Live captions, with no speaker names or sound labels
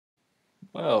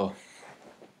Well,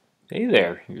 hey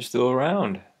there, you're still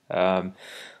around. Um,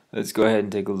 let's go ahead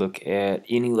and take a look at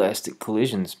inelastic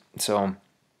collisions. So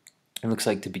it looks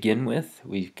like to begin with,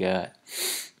 we've got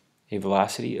a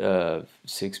velocity of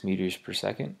 6 meters per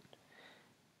second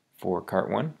for cart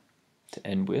 1. To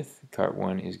end with, cart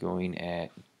 1 is going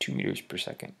at 2 meters per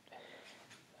second.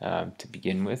 To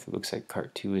begin with, it looks like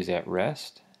cart 2 is at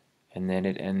rest, and then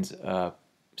it ends up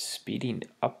speeding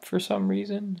up for some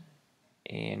reason,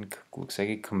 and looks like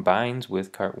it combines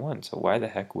with cart 1. So why the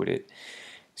heck would it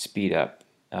speed up?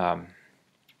 Um,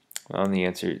 well, the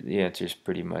answer is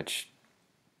pretty much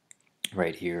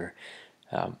right here.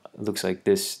 It looks like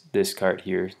this cart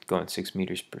here going 6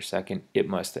 meters per second. It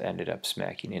must have ended up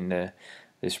smacking into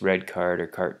this red cart or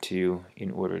cart 2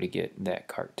 in order to get that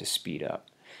cart to speed up.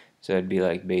 So it'd be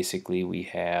like basically we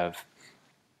have,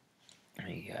 let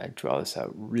me draw this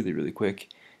out really quick.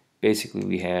 Basically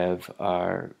we have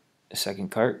our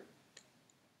second cart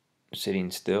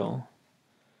sitting still,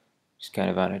 just kind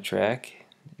of on a track,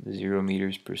 0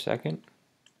 meters per second.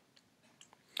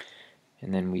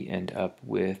 And then we end up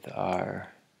with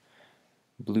our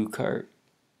blue cart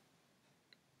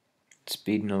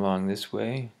speeding along this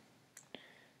way,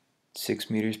 6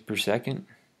 meters per second.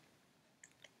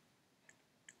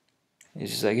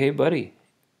 It's just like, hey buddy,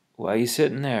 why are you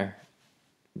sitting there?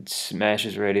 It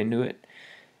smashes right into it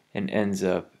and ends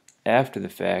up, after the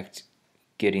fact,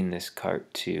 getting this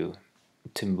cart to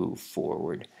move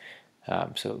forward.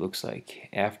 So it looks like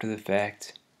after the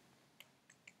fact,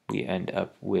 we end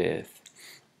up with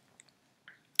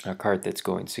a cart that's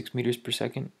going 6 meters per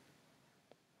second,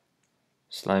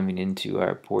 slamming into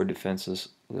our poor defenseless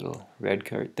little red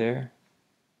cart there.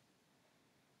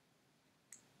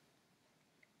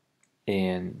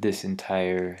 And this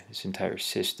entire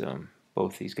system,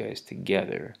 both these guys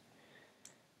together,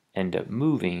 end up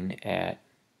moving at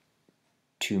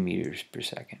 2 meters per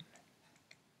second.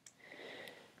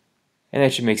 And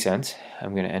that should make sense.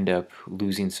 I'm going to end up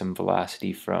losing some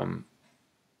velocity from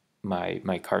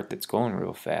my cart that's going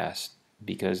real fast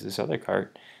because this other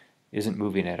cart isn't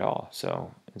moving at all.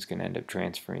 So it's going to end up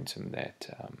transferring some of that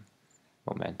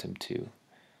momentum to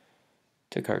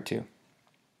cart 2.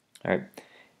 All right.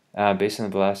 Based on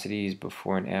the velocities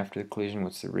before and after the collision,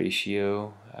 what's the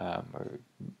ratio, or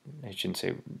I shouldn't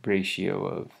say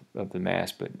ratio of the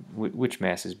mass, but which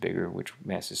mass is bigger, which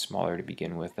mass is smaller to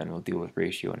begin with, then we'll deal with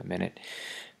ratio in a minute.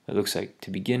 It looks like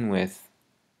to begin with,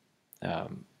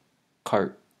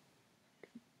 cart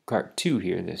 2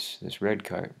 here, this red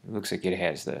cart, it looks like it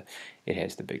has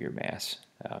the bigger mass,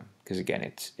 because again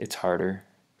it's harder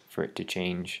for it to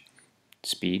change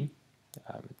speed.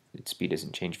 Its speed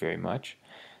doesn't change very much,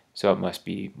 so it must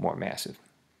be more massive.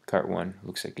 Cart 1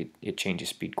 looks like it changes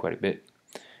speed quite a bit,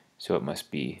 so it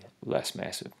must be less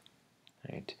massive.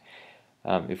 Right?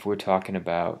 If we're talking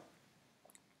about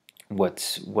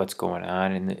what's going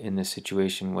on in this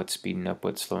situation, what's speeding up,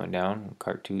 what's slowing down,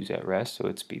 cart 2 is at rest, so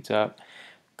it speeds up.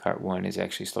 Cart 1 is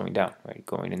actually slowing down, right?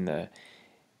 Going in the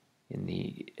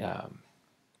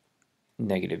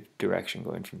negative direction,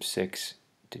 going from 6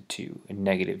 to 2. A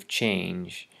negative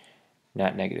change,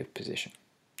 not negative position.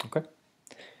 Okay.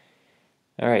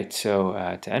 All right, so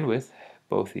to end with,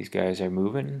 both these guys are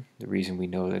moving. The reason we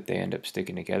know that they end up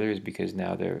sticking together is because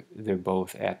now they're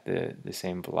both at the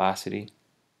same velocity,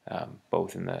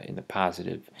 both in the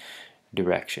positive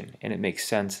direction. And it makes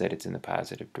sense that it's in the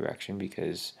positive direction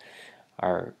because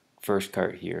our first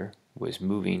cart here was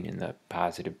moving in the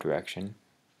positive direction,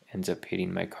 ends up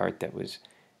hitting my cart that was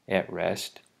at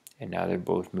rest, and now they're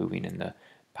both moving in the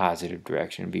positive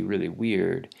direction. It'd be really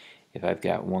weird if I've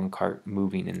got one cart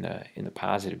moving in the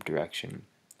positive direction,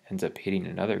 ends up hitting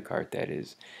another cart that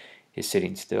is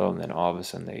sitting still, and then all of a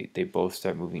sudden they both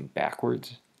start moving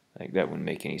backwards. Like, that wouldn't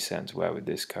make any sense. Why would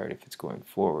this cart, if it's going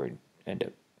forward, end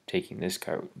up taking this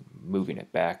cart, moving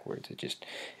it backwards?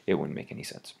 It wouldn't make any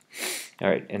sense. All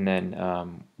right, and then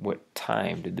what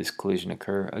time did this collision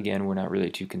occur? Again, we're not really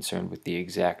too concerned with the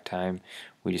exact time.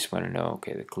 We just want to know,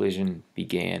 okay, the collision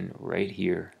began right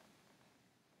here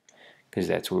because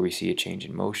that's where we see a change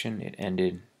in motion. It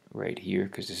ended right here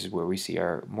because this is where we see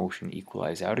our motion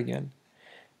equalize out again.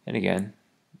 And again,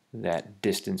 that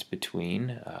distance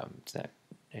between, it's not,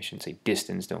 I shouldn't say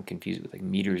distance, don't confuse it with like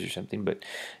meters or something, but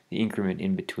the increment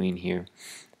in between here,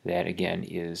 that again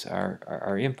is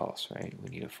our impulse, right?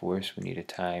 We need a force, we need a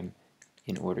time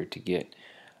in order to get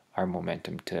our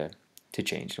momentum to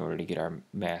change, in order to get our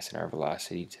mass and our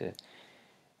velocity to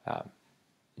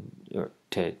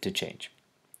change.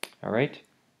 All right.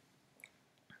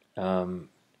 And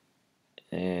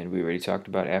we already talked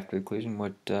about after the collision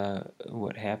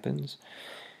what happens.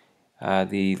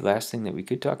 The last thing that we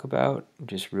could talk about,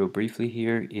 just real briefly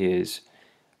here, is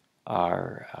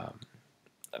our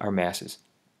masses.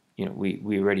 You know,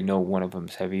 we already know one of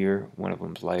them's heavier, one of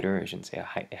them's lighter. I shouldn't say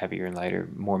heavier and lighter,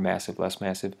 more massive, less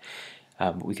massive.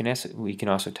 But we can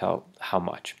also tell how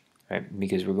much, right?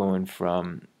 Because we're going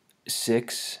from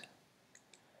 6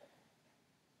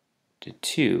 to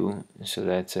 2, so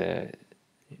that's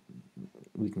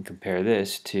we can compare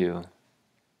this to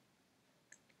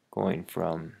going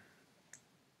from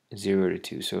 0 to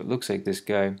 2. So it looks like this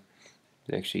guy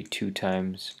is actually 2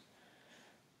 times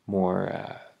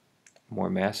more more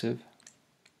massive.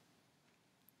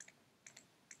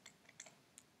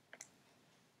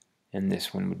 And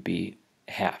this one would be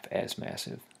half as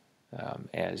massive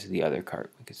as the other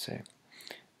cart, we could say.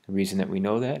 The reason that we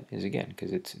know that is, again,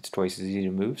 because it's twice as easy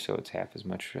to move, so it's half as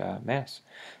much mass.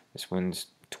 This one's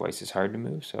twice as hard to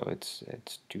move, so it's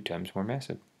 2 times more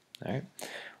massive. All right.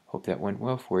 Hope that went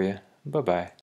well for you. Bye-bye.